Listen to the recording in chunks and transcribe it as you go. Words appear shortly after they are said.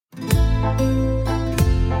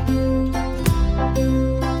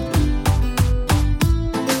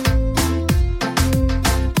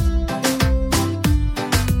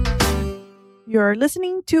You're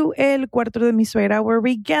listening to El Cuarto de mi Suegra, where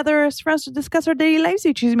we gather as friends to discuss our daily lives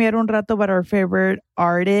y chismear un rato about our favorite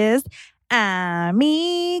artists.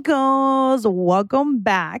 Amigos, welcome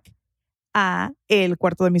back a El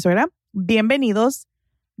Cuarto de mi Suegra. Bienvenidos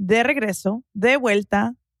de regreso, de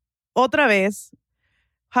vuelta, otra vez.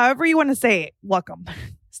 However you want to say it, welcome.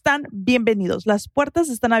 Están bienvenidos. Las puertas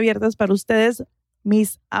están abiertas para ustedes,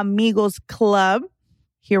 mis amigos club.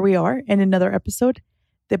 Here we are in another episode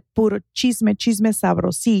de puro chisme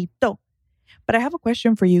sabrosito. But I have a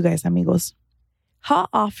question for you guys, amigos. How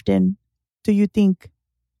often do you think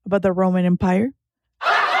about the Roman Empire?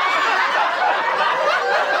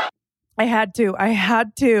 I had to.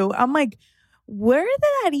 I'm like, where did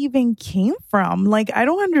that even came from? Like, I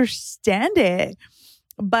don't understand it.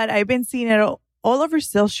 But I've been seeing it all over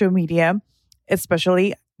social media,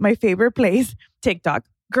 especially my favorite place, TikTok.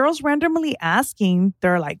 Girls randomly asking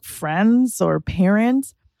their like friends or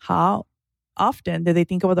parents, how often did they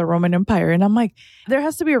think about the Roman Empire? And I'm like, there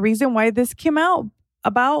has to be a reason why this came out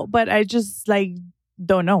about, but I just like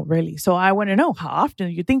don't know really. So I want to know, how often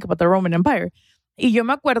do you think about the Roman Empire? Y yo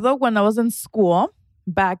me acuerdo when I was in school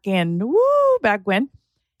back when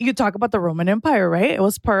you talk about the Roman Empire, right? It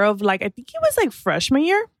was part of like, I think it was like freshman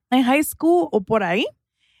year in high school o por ahí.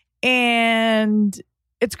 And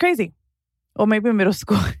it's crazy. Or maybe middle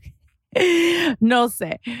school. No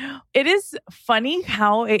sé. It is funny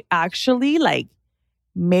how it actually like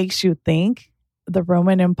makes you think the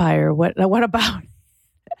Roman Empire. What about?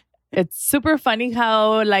 It's super funny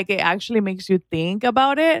how like it actually makes you think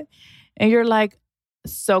about it. And you're like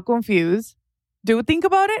so confused. Do you think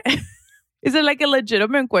about it? Is it like a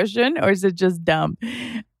legitimate question or is it just dumb?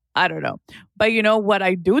 I don't know. But you know what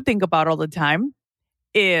I do think about all the time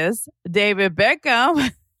is David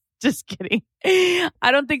Beckham. Just kidding.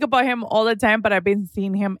 I don't think about him all the time, but I've been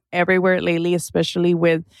seeing him everywhere lately, especially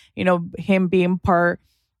with, you know, him being part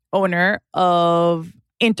owner of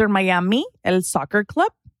Inter Miami, el soccer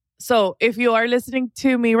club. So if you are listening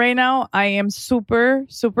to me right now, I am super,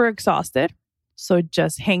 super exhausted. So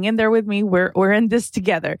just hang in there with me. We're in this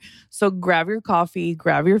together. So grab your coffee,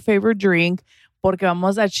 grab your favorite drink, porque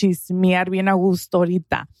vamos a chismear bien a gusto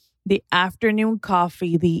ahorita. The afternoon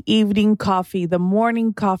coffee, the evening coffee, the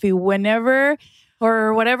morning coffee, whenever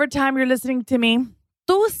or whatever time you're listening to me,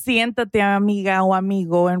 tú siéntate, amiga o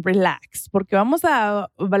amigo, and relax. Porque vamos a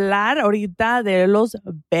hablar ahorita de los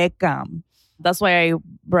Beckham. That's why I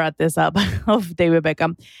brought this up of David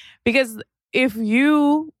Beckham. Because if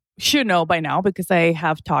you should know by now, because I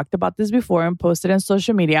have talked about this before and posted on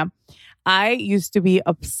social media, I used to be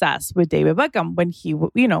obsessed with David Beckham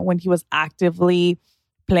when he was actively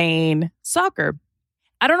playing soccer.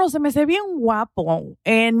 I don't know, se me hace bien guapo.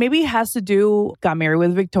 And maybe it has to do, got married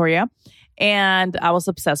with Victoria. And I was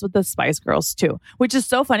obsessed with the Spice Girls too, which is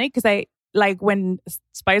so funny because I like when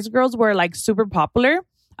Spice Girls were like super popular,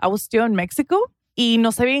 I was still in Mexico y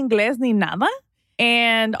no sabía inglés ni nada.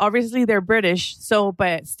 And obviously they're British. So,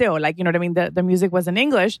 but still, like, you know what I mean? The music was in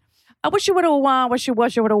English. I wish you would have won, wish you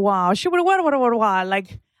would have won, she would have won.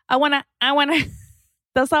 Like, I wanna.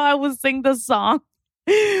 That's how I would sing the song.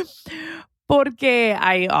 Porque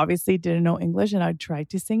I obviously didn't know English and I tried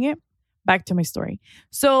to sing it. Back to my story.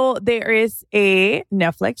 So there is a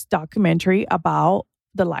Netflix documentary about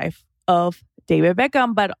the life of David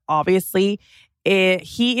Beckham, but obviously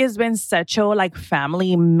he has been such a like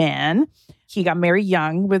family man. He got married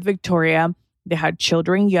young with Victoria. They had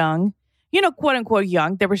children young, you know, quote unquote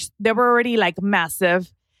young. They were already like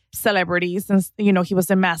massive celebrities, and you know he was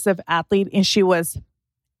a massive athlete and she was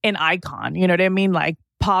an icon, you know what I mean? Like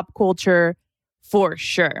pop culture for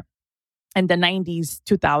sure in the 90s,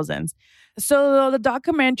 2000s. So the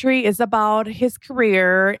documentary is about his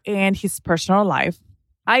career and his personal life.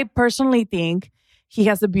 I personally think he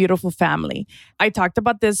has a beautiful family. I talked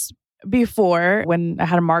about this before when I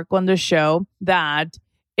had Marco on the show, that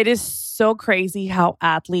it is so crazy how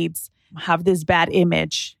athletes have this bad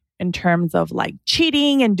image in terms of like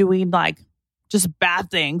cheating and doing like just bad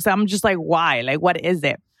things. I'm just like, why? Like, what is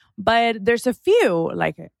it? But there's a few,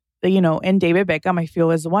 like, you know, and David Beckham, I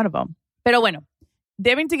feel, is one of them. Pero bueno,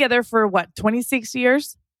 they've been together for what, 26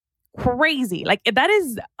 years? Crazy. Like, that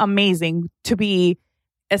is amazing to be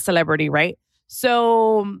a celebrity, right?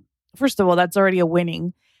 So, first of all, that's already a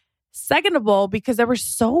winning. Second of all, because they were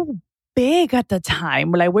so big at the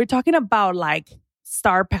time. Like, we're talking about like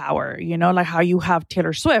star power, you know, like how you have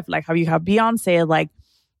Taylor Swift, like how you have Beyonce, like,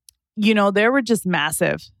 you know, they were just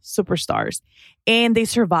massive superstars. And they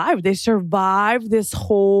survived. They survived this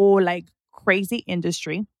whole like crazy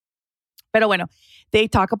industry. Pero bueno, they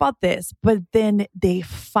talk about this, but then they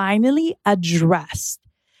finally addressed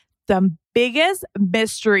the biggest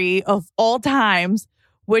mystery of all times,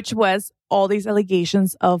 which was all these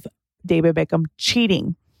allegations of David Beckham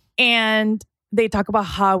cheating. And they talk about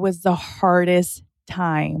how it was the hardest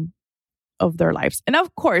time of their lives. And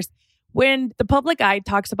of course, when the public eye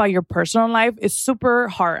talks about your personal life, it's super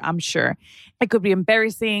hard, I'm sure. It could be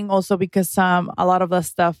embarrassing also because a lot of the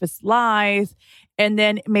stuff is lies. And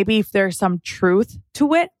then maybe if there's some truth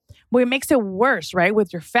to it, well, it makes it worse, right?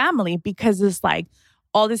 With your family, because it's like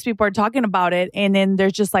all these people are talking about it and then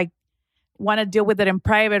they're just like want to deal with it in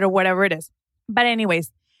private or whatever it is. But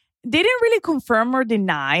anyways, they didn't really confirm or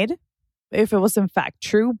denied if it was in fact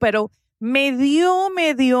true, pero me dio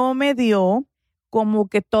como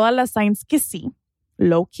que todas las signs que sí,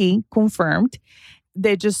 low-key, confirmed.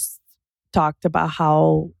 They just talked about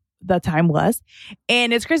how the time was.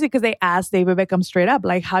 And it's crazy because they asked David Beckham straight up,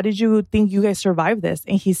 like, how did you think you guys survived this?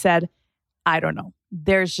 And he said, I don't know.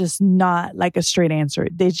 There's just not like a straight answer.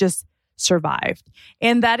 They just survived.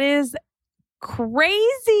 And that is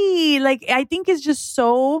crazy. Like, I think it's just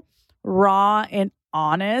so raw and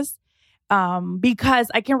honest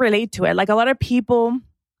because I can relate to it. Like a lot of people,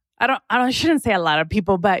 I shouldn't say a lot of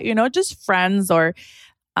people, but, just friends or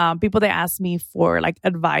people that ask me for like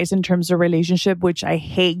advice in terms of relationship, which I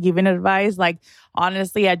hate giving advice. Like,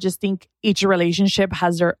 honestly, I just think each relationship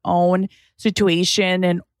has their own situation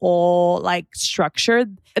and all like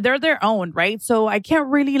structured. They're their own, right? So I can't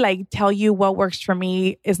really like tell you what works for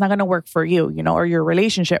me. It's not going to work for you, or your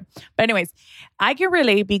relationship. But anyways, I can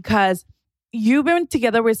relate because you've been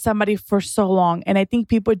together with somebody for so long. And I think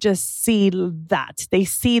people just see that. They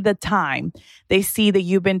see the time. They see that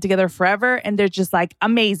you've been together forever. And they're just like,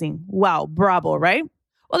 amazing. Wow. Bravo. Right?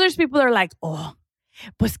 Well, there's people that are like, oh,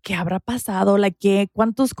 pues, ¿qué habrá pasado? Like,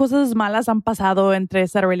 ¿cuántas cosas malas han pasado entre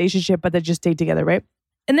esa relationship, but they just stay together, right?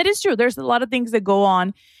 And that is true. There's a lot of things that go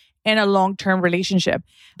on in a long-term relationship.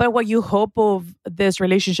 But what you hope of this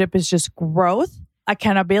relationship is just growth,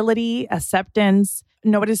 accountability, acceptance.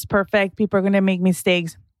 Nobody's perfect. People are going to make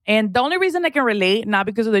mistakes. And the only reason I can relate, not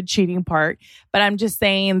because of the cheating part, but I'm just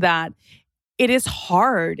saying that it is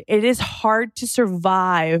hard. It is hard to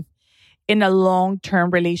survive in a long-term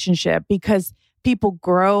relationship because people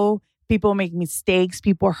grow, people make mistakes,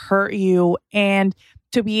 people hurt you. And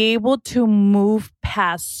to be able to move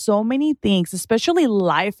past so many things, especially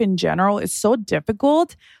life in general, is so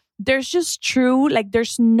difficult. There's just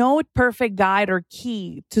there's no perfect guide or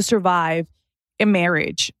key to survive a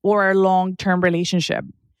marriage or a long-term relationship.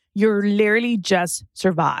 You're literally just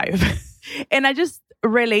survive. And I just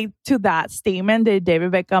relate to that statement that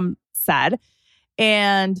David Beckham said.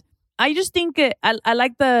 And I just think I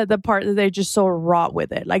like the part that they're just so raw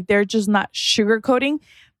with it. Like they're just not sugarcoating.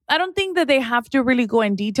 I don't think that they have to really go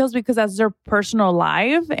in details because that's their personal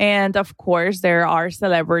life. And of course, there are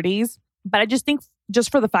celebrities. But I just think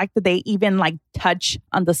just for the fact that they even like touch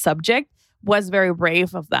on the subject was very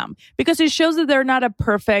brave of them because it shows that they're not a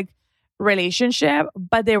perfect relationship,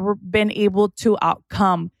 but they've been able to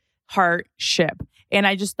outcome hardship. And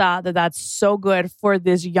I just thought that that's so good for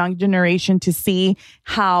this young generation to see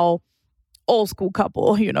how old school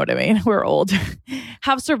couple, you know what I mean? We're old,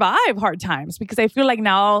 have survived hard times because I feel like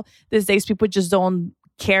now these days people just don't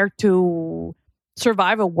care to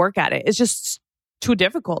survive or work at it. It's just too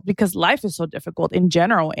difficult because life is so difficult in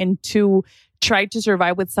general. And to try to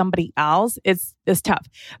survive with somebody else, it's tough.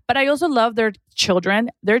 But I also love their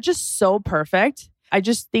children. They're just so perfect. I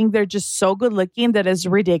just think they're just so good looking that it's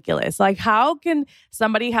ridiculous. Like, how can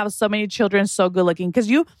somebody have so many children so good looking? Because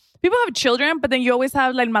people have children, but then you always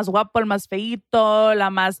have like más guapo, el más feito,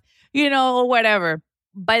 la más, whatever.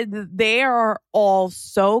 But they are all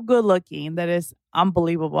so good looking that is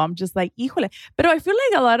unbelievable. I'm just like, híjole. But I feel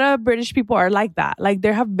like a lot of British people are like that. Like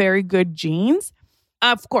they have very good genes.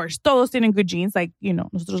 Of course, todos tienen good genes. Like,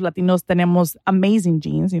 nosotros Latinos tenemos amazing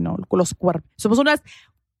genes, los cuerpos. Somos unas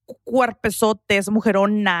cuerpesotes,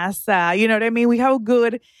 mujeronas. You know what I mean? We have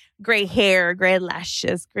good gray hair, gray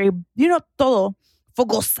lashes, gray, todo.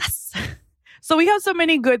 Fogosas. So we have so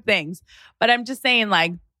many good things. But I'm just saying,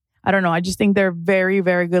 like, I don't know. I just think they're very,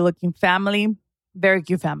 very good looking family. Very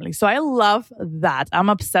cute family. So I love that. I'm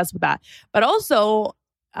obsessed with that. But also,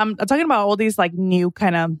 I'm talking about all these like new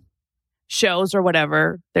kind of shows or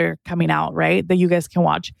whatever they're coming out, right? That you guys can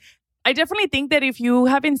watch. I definitely think that if you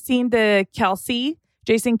haven't seen the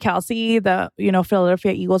Jason Kelce, the,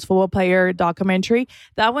 Philadelphia Eagles football player documentary,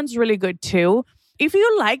 that one's really good too. If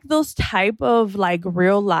you like those type of like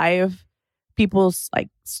real life people's like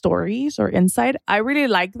stories or insight, I really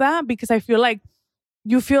like that because I feel like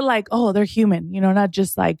you feel like, oh, they're human, not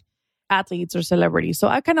just like athletes or celebrities. So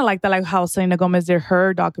I kind of like that, like how Selena Gomez did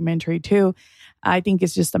her documentary too. I think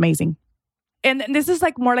it's just amazing. And this is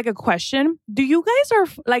like more like a question. Do you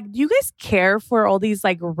guys care for all these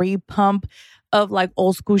like repump of like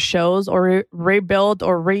old school shows or rebuild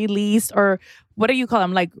or release or what do you call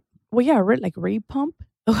them? Like, well, yeah, like repump.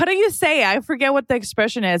 What do you say? I forget what the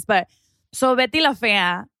expression is, but so Betty La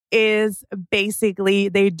Fea is basically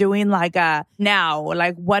they're doing like a now,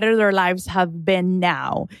 like what are their lives have been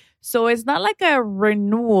now. So it's not like a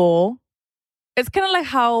renewal. It's kind of like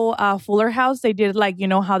how Fuller House, they did like, you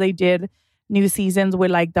know, how they did new seasons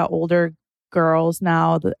with like the older girls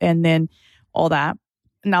now and then all that.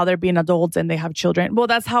 Now they're being adults and they have children. Well,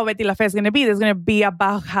 that's how Betty La Fea is going to be. There's going to be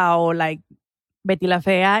about how like Betty La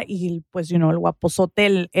Fea y pues, you know, el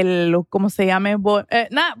guaposote, ¿cómo se llame? A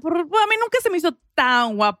mí nunca se me hizo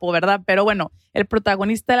tan guapo, ¿verdad? Pero bueno, el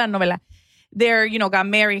protagonista de la novela, they're, you know, got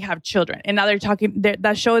married, have children. And now they're talking,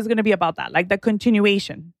 that show is going to be about that, like the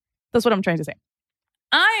continuation. That's what I'm trying to say.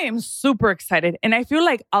 I am super excited. And I feel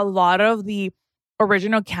like a lot of the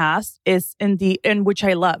original cast is in which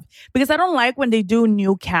I love. Because I don't like when they do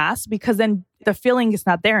new cast because then the feeling is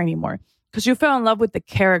not there anymore. Because you fell in love with the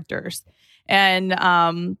characters. And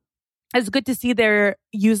it's good to see they're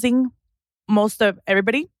using most of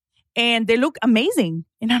everybody. And they look amazing.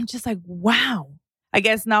 And I'm just like, wow. I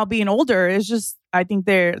guess now being older, it's just, I think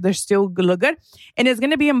they're still look good. And it's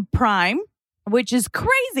going to be in Prime, which is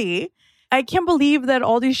crazy. I can't believe that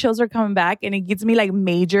all these shows are coming back and it gives me like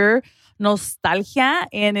major nostalgia.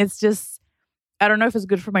 And it's just, I don't know if it's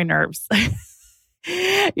good for my nerves.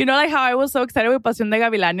 You know, like how I was so excited with Pasión de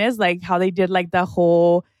Gavilanes, like how they did like the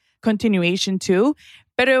whole continuation too.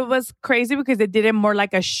 But it was crazy because they did it more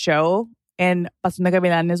like a show. And Pasión de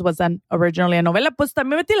Gavilanes was originally a novela. Pues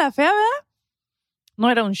también Betty La Fea, ¿verdad? No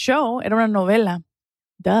era un show, era una novela.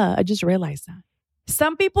 Duh, I just realized that.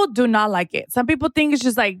 Some people do not like it. Some people think it's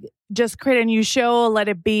just like, just create a new show, let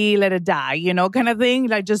it be, let it die, you know, kind of thing.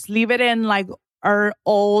 Like just leave it in like our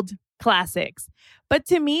old classics. But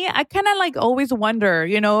to me, I kind of like always wonder,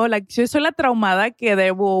 you know, like yo soy la traumada que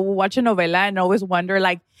they will watch a novela and always wonder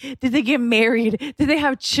like, did they get married? Did they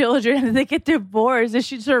have children? Did they get divorced? Did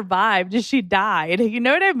she survive? Did she die? You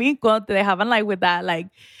know what I mean? Cuando they haven't like with that like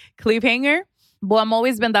cliffhanger. Well, I'm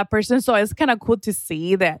always been that person. So it's kind of cool to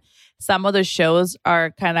see that some of the shows are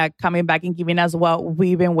kind of coming back and giving us what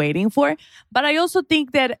we've been waiting for. But I also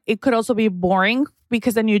think that it could also be boring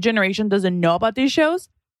because the new generation doesn't know about these shows.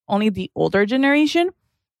 Only the older generation.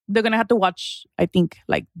 They're going to have to watch, I think,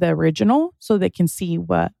 like the original so they can see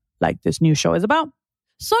what like this new show is about.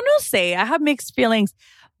 So no sé, I have mixed feelings.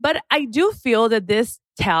 But I do feel that this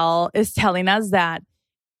is telling us that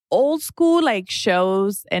old school like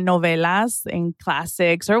shows and novelas and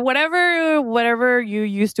classics or whatever you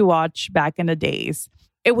used to watch back in the days,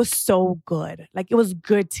 it was so good. Like it was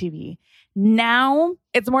good TV. Now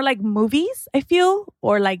it's more like movies, I feel,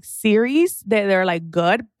 or like series that they're like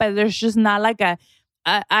good, but there's just not like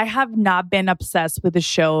I have not been obsessed with the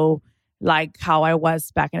show like how I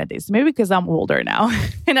was back in the days. Maybe because I'm older now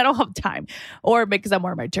and I don't have time, or because I'm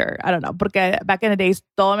more mature. I don't know. Porque back in the days,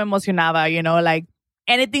 todo me emocionaba, you know, like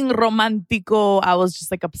anything romántico, I was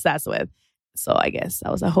just like obsessed with. So I guess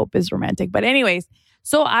I hope is romantic. But anyways,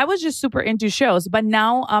 so I was just super into shows, but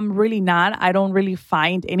now I'm really not. I don't really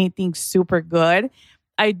find anything super good.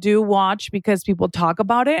 I do watch because people talk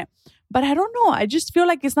about it, but I don't know. I just feel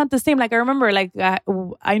like it's not the same. Like I remember, like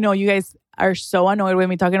I know you guys are so annoyed with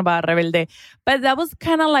me talking about Rebelde, but that was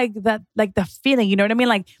kind of like that, like the feeling, you know what I mean?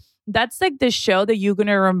 Like that's like the show that you're going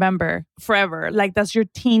to remember forever. Like that's your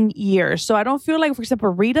teen years. So I don't feel like, for example,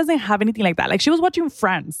 Ree doesn't have anything like that. Like she was watching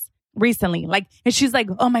Friends recently, like, and she's like,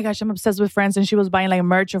 oh my gosh, I'm obsessed with Friends. And she was buying like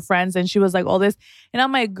merch of Friends and she was like all this. And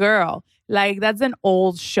I'm like, girl, like that's an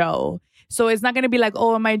old show. So it's not going to be like,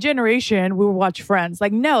 oh, in my generation, we watch Friends.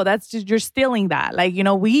 Like, no, that's just, you're stealing that. Like, you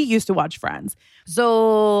know, we used to watch Friends.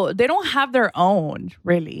 So they don't have their own,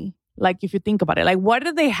 really. Like, if you think about it, like, what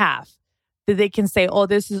do they have that they can say, oh,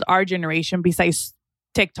 this is our generation besides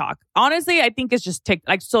TikTok? Honestly, I think it's just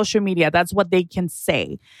like social media. That's what they can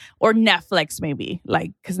say. Or Netflix, maybe.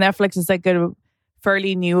 Like, because Netflix is like a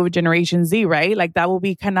fairly new Generation Z, right? Like, that will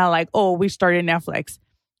be kind of like, oh, we started Netflix.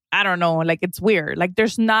 I don't know. Like, it's weird. Like,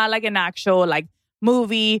 there's not like an actual like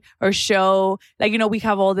movie or show. Like, you know, we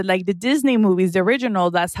have all the like the Disney movies, the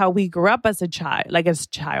original. That's how we grew up as a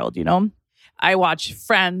child, you know. I watched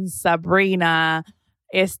Friends, Sabrina,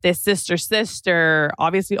 Sister,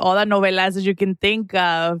 obviously all the novelas that you can think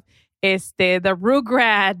of, the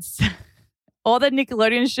Rugrats, all the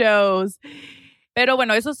Nickelodeon shows. Pero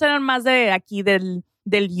bueno, esos eran más de aquí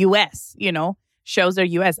del US, you know, shows are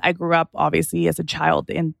US. I grew up obviously as a child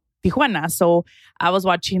in Tijuana, so I was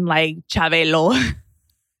watching like Chabelo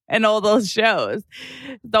and all those shows.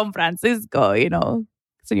 Don Francisco,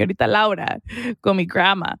 Señorita Laura, con mi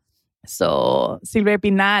grandma. So, Silvia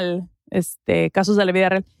Pinal, Casos de la Vida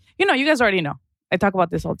Real. You guys already know. I talk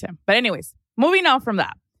about this all the time. But anyways, moving on from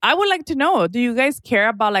that. I would like to know, do you guys care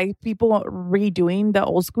about like people redoing the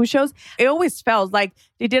old school shows? It always felt like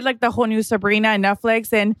they did like the whole new Sabrina on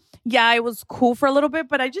Netflix, and yeah, it was cool for a little bit,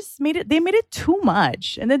 but they made it too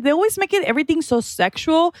much. And then they always make everything so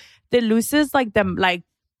sexual that loses like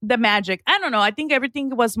the magic. I don't know. I think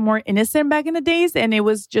everything was more innocent back in the days, and it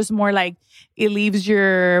was just more like it leaves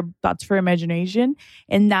your thoughts for imagination.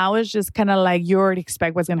 And now it's just kind of like you already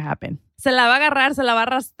expect what's going to happen. Se la va a agarrar, se la va a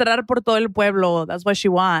arrastrar por todo el pueblo. That's what she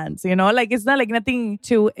wants, Like, it's not like nothing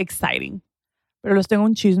too exciting. Pero les tengo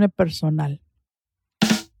un chisme personal.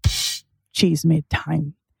 Chisme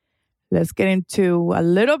time. Let's get into a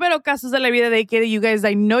little bit of Casos de la Vida de que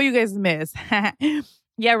I know you guys miss.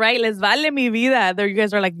 Yeah, right. Les vale mi vida. You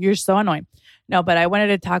guys are like, you're so annoying. No, but I wanted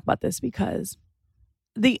to talk about this because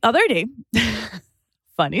the other day,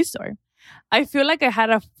 funny story, I feel like I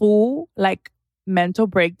had a full mental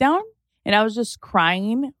breakdown. And I was just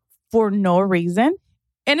crying for no reason.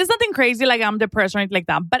 And it's nothing crazy, like I'm depressed or anything like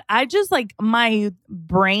that. But I just my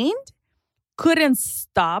brain couldn't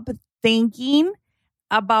stop thinking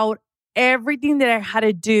about everything that I had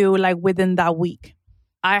to do within that week.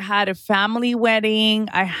 I had a family wedding.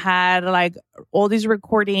 I had all these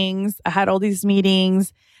recordings. I had all these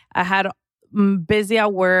meetings. I had busy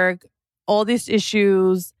at work, all these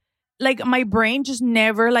issues. My brain just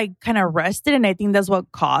never kind of rested. And I think that's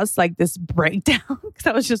what caused this breakdown. Because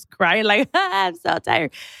I was just crying I'm so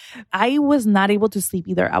tired. I was not able to sleep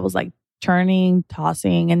either. I was turning,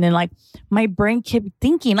 tossing. And then my brain kept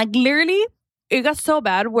thinking, literally it got so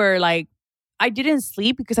bad where I didn't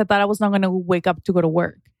sleep because I thought I was not going to wake up to go to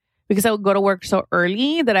work. Because I would go to work so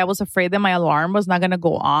early that I was afraid that my alarm was not going to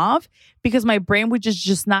go off because my brain would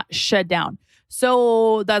just not shut down.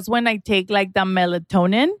 So that's when I take the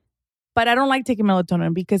melatonin. But I don't like taking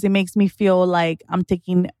melatonin because it makes me feel like I'm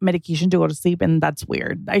taking medication to go to sleep. And that's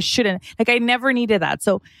weird. I shouldn't. I never needed that.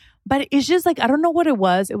 So, but it's just I don't know what it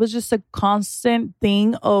was. It was just a constant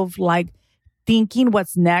thing of thinking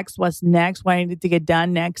what's next, what I needed to get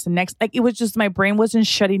done next and next. It was just my brain wasn't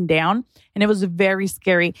shutting down. And it was very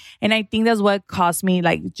scary. And I think that's what caused me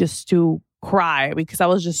just to cry because I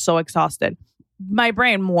was just so exhausted. My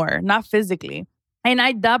brain more, not physically. And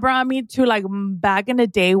that brought me to back in the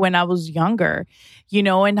day when I was younger,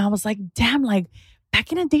 and I was damn,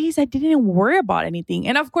 back in the days, I didn't worry about anything.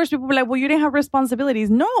 And of course, people were well, you didn't have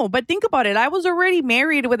responsibilities. No, but think about it. I was already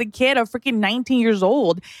married with a kid of freaking 19 years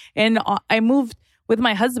old. And I moved with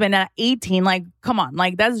my husband at 18. Come on,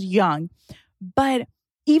 that's young. But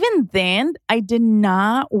even then, I did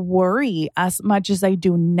not worry as much as I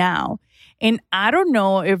do now. And I don't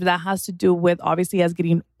know if that has to do with obviously us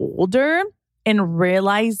getting older and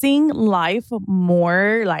realizing life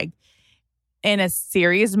more in a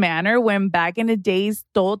serious manner when back in the days,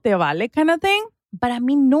 todo te vale kind of thing. But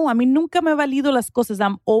no. Nunca me valido las cosas.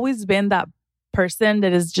 I've always been that person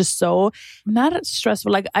that is just so not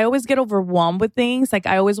stressful. I always get overwhelmed with things.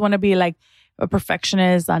 I always want to be a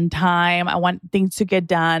perfectionist on time. I want things to get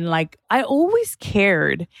done. I always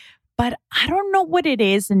cared, but I don't know what it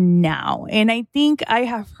is now. And I think I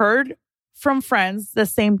have heard from friends the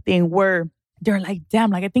same thing where they're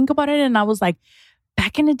damn, I think about it and I was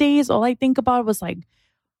back in the days, all I think about was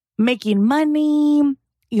making money,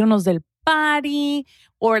 irnos del party,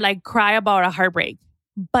 or cry about a heartbreak.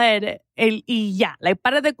 But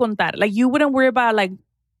para de contar. You wouldn't worry about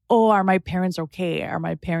oh, are my parents okay? Are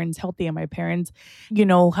my parents healthy? Are my parents,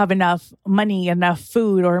 have enough money, enough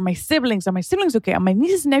food? Or are my siblings okay? Are my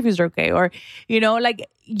nieces and nephews okay? Or,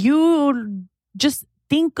 you just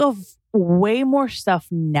think of way more stuff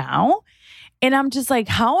now. And I'm just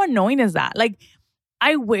how annoying is that?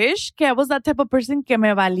 I wish que I was that type of person que me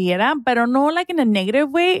valiera, pero no in a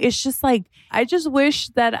negative way. It's just I just wish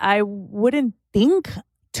that I wouldn't think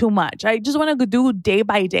too much. I just want to do day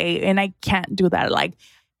by day and I can't do that.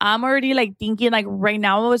 I'm already thinking right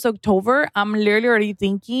now it's October. I'm literally already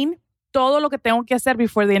thinking todo lo que tengo que hacer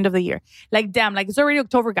before the end of the year. Damn, it's already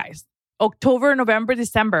October, guys. October, November,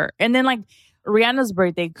 December. And then Rihanna's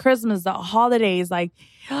birthday, Christmas, the holidays, I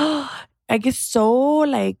get so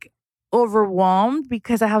overwhelmed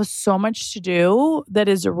because I have so much to do that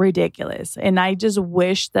is ridiculous. And I just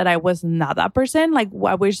wish that I was not that person. I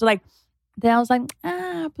wish that I was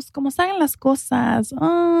pues como salen las cosas.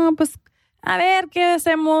 Pues a ver qué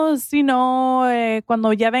hacemos,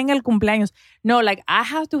 cuando ya venga el cumpleaños. No, I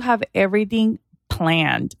have to have everything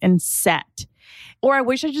planned and set. Or I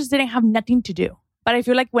wish I just didn't have nothing to do. But I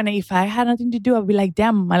feel like if I had nothing to do, I'd be like,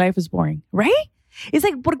 damn, my life is boring, right? It's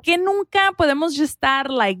like, ¿por qué nunca podemos just estar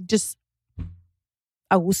like just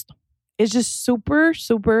a gusto? It's just super,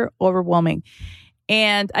 super overwhelming.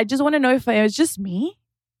 And I just want to know if it was just me.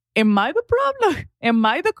 Am I the problem? Am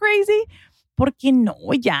I the crazy? Porque no,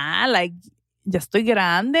 ya, like, ya estoy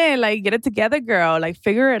grande. Like, get it together, girl. Like,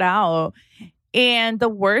 figure it out. And the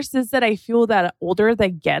worst is that I feel that older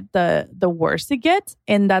they get, the worse it gets.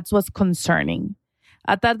 And that's what's concerning.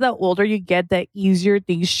 I thought the older you get, the easier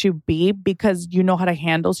things should be because you know how to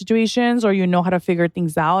handle situations or you know how to figure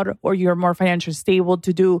things out or you're more financially stable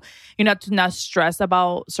to do, to not stress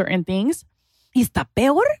about certain things. Y está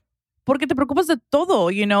peor porque te preocupas de todo,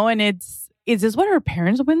 and is this what her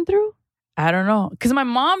parents went through? I don't know. Because my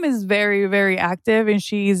mom is very, very active and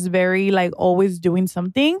she's very like always doing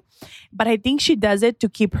something. But I think she does it to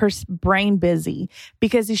keep her brain busy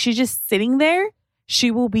because if she's just sitting there, she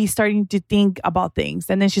will be starting to think about things.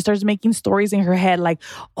 And then she starts making stories in her head like,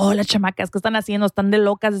 oh, las chamacas, ¿qué están haciendo? Están de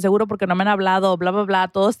locas, de seguro porque no me han hablado, blah, blah, blah,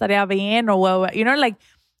 todo estaría bien, or like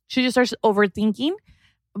she just starts overthinking.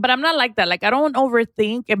 But I'm not like that. Like, I don't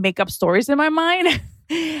overthink and make up stories in my mind.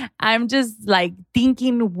 I'm just like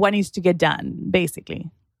thinking what needs to get done, basically.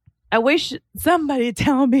 I wish somebody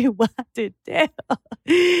tell me what to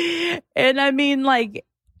do. And I mean, like,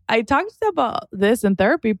 I talked about this in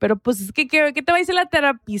therapy, pero pues, ¿qué te va a decir la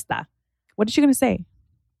terapista? What is she going to say?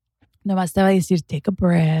 Nomás te va a decir, take a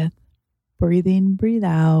breath, breathe in, breathe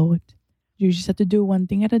out. You just have to do one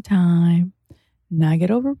thing at a time, not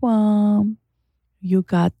get overwhelmed. You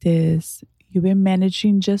got this. You've been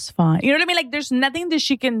managing just fine. You know what I mean? Like, there's nothing that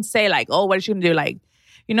she can say, like, oh, what is she going to do? Like,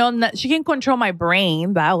 she can control my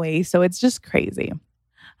brain that way. So it's just crazy.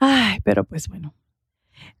 Ay, pero pues bueno.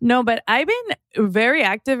 No, but I've been very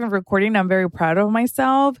active in recording. I'm very proud of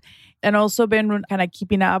myself. And also been kind of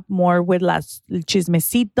keeping up more with Las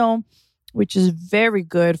Chismecito, which is very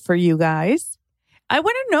good for you guys. I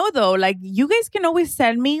want to know, though, like, you guys can always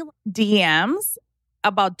send me DMs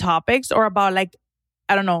about topics or about, like,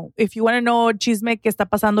 I don't know, if you want to know chisme que está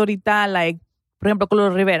pasando ahorita, like, por ejemplo, con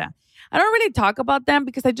los Rivera. I don't really talk about them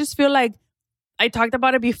because I just feel like I talked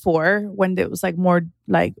about it before when it was like more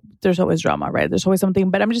like there's always drama, right? There's always something.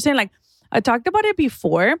 But I'm just saying, like, I talked about it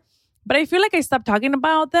before, but I feel like I stopped talking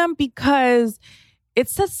about them because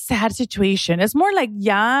it's a sad situation. It's more like,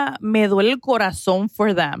 ya me duele el corazón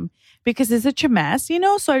for them because it's such a mess,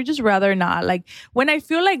 So I just rather not. Like, when I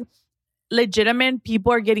feel like legitimate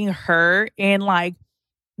people are getting hurt and like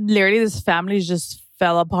literally this family just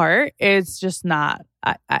fell apart, it's just not.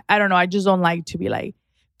 I don't know. I just don't like to be like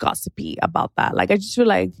gossipy about that. Like, I just feel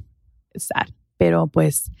like it's sad. Pero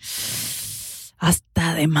pues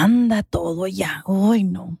hasta demanda todo ya. Ay,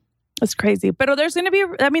 no. It's crazy. Pero there's going to be,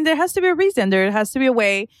 there has to be a reason. There has to be a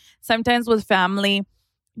way. Sometimes with family,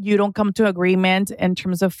 you don't come to agreement in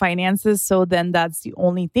terms of finances. So then that's the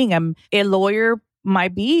only thing. A lawyer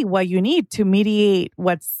might be what you need to mediate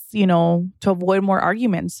what's, to avoid more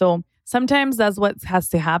arguments. So sometimes that's what has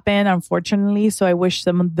to happen, unfortunately. So I wish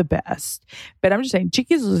them the best. But I'm just saying,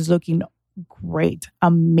 Chiquis is looking great.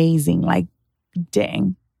 Amazing. Like,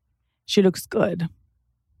 dang. She looks good.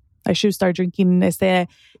 I should start drinking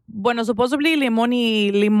supposedly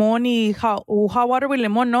limón y hot water with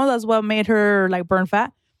limón, no? That's what made her like burn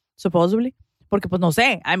fat, supposedly. Porque pues no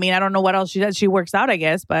sé. I don't know what else she does. She works out, I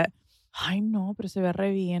guess, but ay no, pero se ve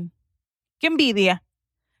re bien. Qué envidia.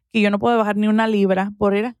 Que yo no puedo bajar ni una libra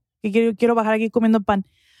por ella. Que quiero bajar aquí comiendo pan.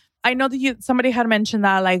 I know that somebody had mentioned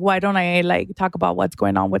that, like, why don't I like talk about what's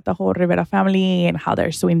going on with the whole Rivera family and how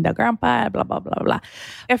they're suing the grandpa, blah, blah, blah, blah.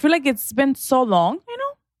 I feel like it's been so long,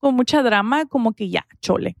 con mucha drama, como que ya,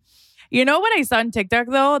 chole. You know what I saw on TikTok,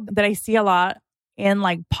 though, that I see a lot in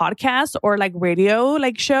like podcasts or like radio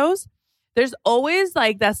like shows? There's always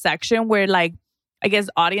like that section where like, I guess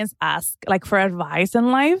audience ask like for advice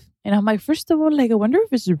in life. And I'm like, first of all, like, I wonder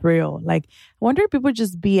if it's real. Like, I wonder if people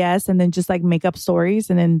just BS and then just like make up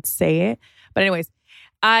stories and then say it. But anyways,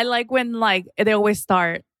 I like when like they always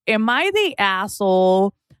start, am I the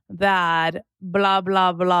asshole that blah,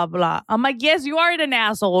 blah, blah, blah? I'm like, yes, you are an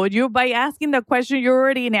asshole. You, by asking the question, you're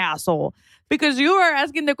already an asshole. Because you are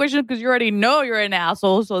asking the question because you already know you're an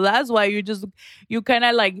asshole. So that's why you kind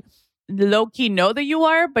of like low-key know that you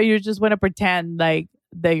are, but you just want to pretend like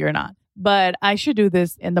that you're not. But I should do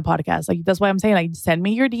this in the podcast. Like, that's why I'm saying, like, send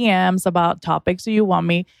me your DMs about topics that you want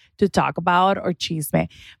me to talk about or chisme.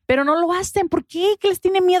 Pero no lo hacen. ¿Por qué? ¿Qué les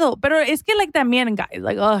tiene miedo? Pero es que, like, también, guys,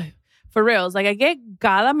 like, oh, for reals. Like, I get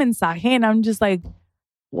cada mensaje and I'm just like,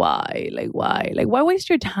 why? Like, why? Like, why waste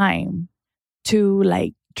your time to,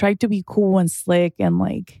 like, try to be cool and slick and,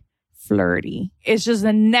 like, flirty. It's just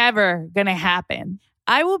never going to happen.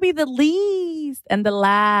 I will be the least and the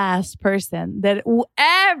last person that will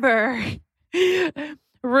ever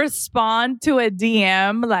respond to a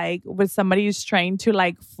DM like with somebody who's trying to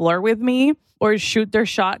like flirt with me or shoot their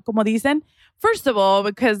shot, como dicen. First of all,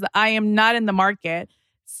 because I am not in the market.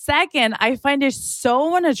 Second, I find it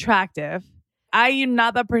so unattractive. I am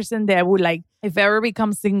not the person that would like, if ever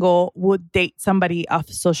become single, would date somebody off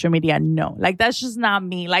social media. No, like that's just not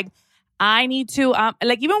me. Like I need to,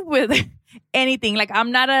 like even with anything, like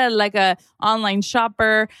I'm not a online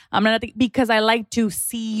shopper. I'm not because I like to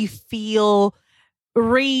see, feel,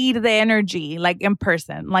 read the energy like in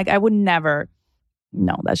person. Like I would never.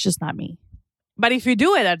 No, that's just not me. But if you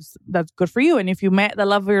do it, that's good for you. And if you met the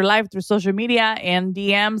love of your life through social media and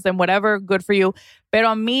DMs and whatever, good for you. But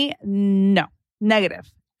on me, no,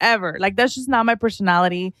 negative, ever. Like that's just not my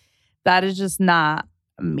personality. That is just not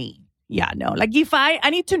me. Yeah, no. Like if I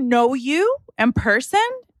need to know you in person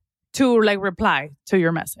to like reply to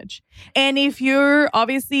your message. And if you're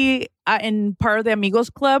obviously in part of the Amigos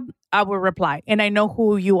Club, I will reply. And I know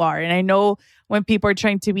who you are. And I know when people are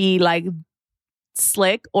trying to be like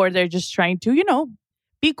slick or they're just trying to, you know,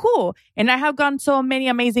 be cool. And I have gotten so many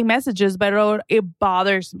amazing messages, but it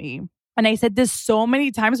bothers me. And I said this so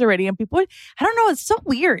many times already. And people, I don't know, it's so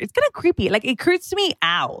weird. It's kind of creepy. Like it creeps me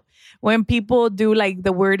out when people do like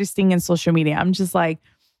the weirdest thing in social media. I'm just like,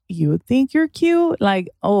 you think you're cute? Like,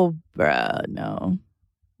 oh, bruh, no.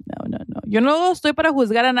 Yo no estoy para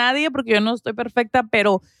juzgar a nadie porque yo no estoy perfecta,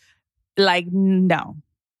 pero like, no,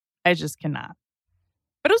 I just cannot.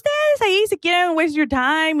 Pero ustedes ahí si quieren waste your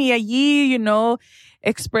time y allí, you know,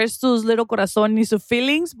 express tus little corazón y sus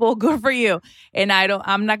feelings, well, good for you. And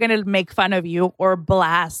I'm not going to make fun of you or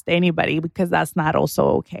blast anybody because that's not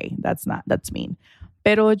also okay. That's mean.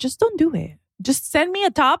 Pero just don't do it. Just send me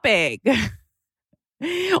a topic.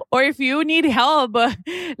 Or if you need help,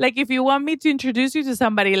 like if you want me to introduce you to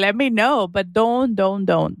somebody, let me know. But don't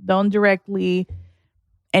directly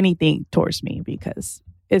anything towards me because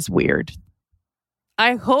it's weird.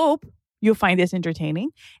 I hope you find this entertaining.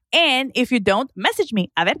 And if you don't, message me.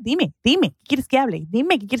 A ver, dime, ¿qué quieres que hable?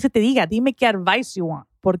 Dime, ¿qué quieres que te diga? Dime qué advice you want.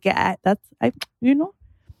 Porque you know,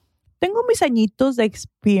 tengo mis añitos de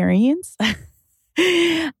experience.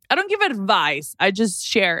 I don't give advice. I just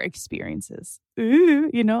share experiences. Ooh,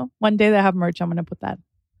 you know, one day they have merch. I'm going to put that.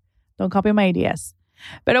 Don't copy my ideas.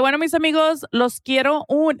 Pero bueno, mis amigos, los quiero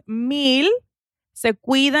un mil. Se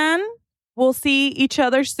cuidan. We'll see each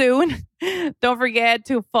other soon. Don't forget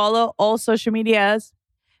to follow all social medias.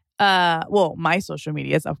 Well, my social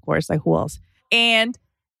medias, of course. Like who else? And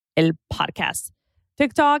el podcast.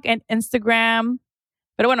 TikTok and Instagram.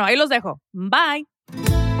 Pero bueno, ahí los dejo. Bye.